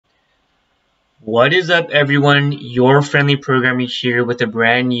What is up everyone, your friendly programmer here with a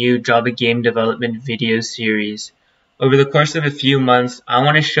brand new Java game development video series. Over the course of a few months, I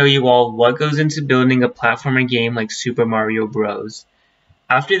want to show you all what goes into building a platformer game like Super Mario Bros.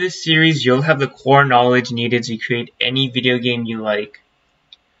 After this series, you'll have the core knowledge needed to create any video game you like.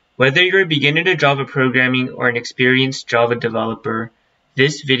 Whether you're a beginner to Java programming or an experienced Java developer,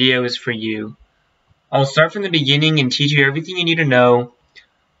 this video is for you. I'll start from the beginning and teach you everything you need to know.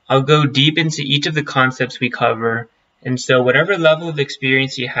 I'll go deep into each of the concepts we cover, and so whatever level of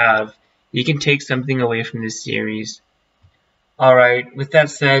experience you have, you can take something away from this series. Alright, with that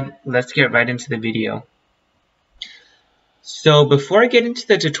said, let's get right into the video. So before I get into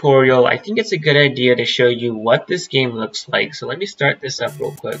the tutorial, I think it's a good idea to show you what this game looks like, so let me start this up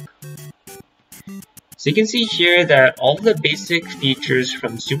real quick. So you can see here that all the basic features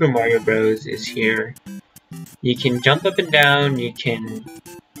from Super Mario Bros. Is here. You can jump up and down, you can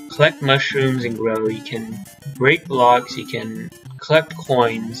collect mushrooms and grow, you can break blocks, you can collect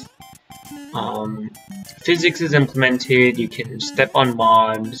coins, physics is implemented, you can step on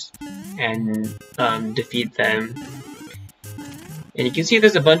mobs and defeat them. And you can see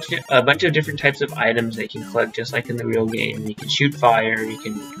there's a bunch of different types of items that you can collect just like in the real game. You can shoot fire, you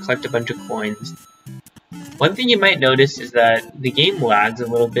can collect a bunch of coins. One thing you might notice is that the game lags a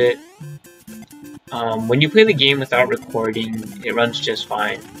little bit. When you play the game without recording, it runs just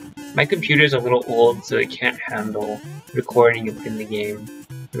fine. My computer is a little old, so it can't handle recording in the game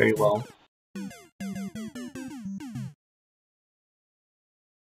very well.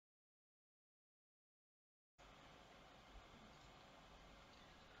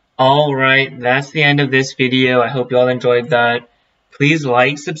 Alright, that's the end of this video. I hope you all enjoyed that. Please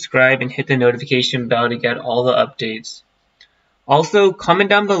like, subscribe, and hit the notification bell to get all the updates. Also, comment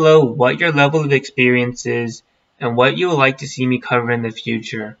down below what your level of experience is and what you would like to see me cover in the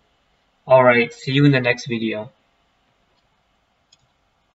future. Alright, see you in the next video.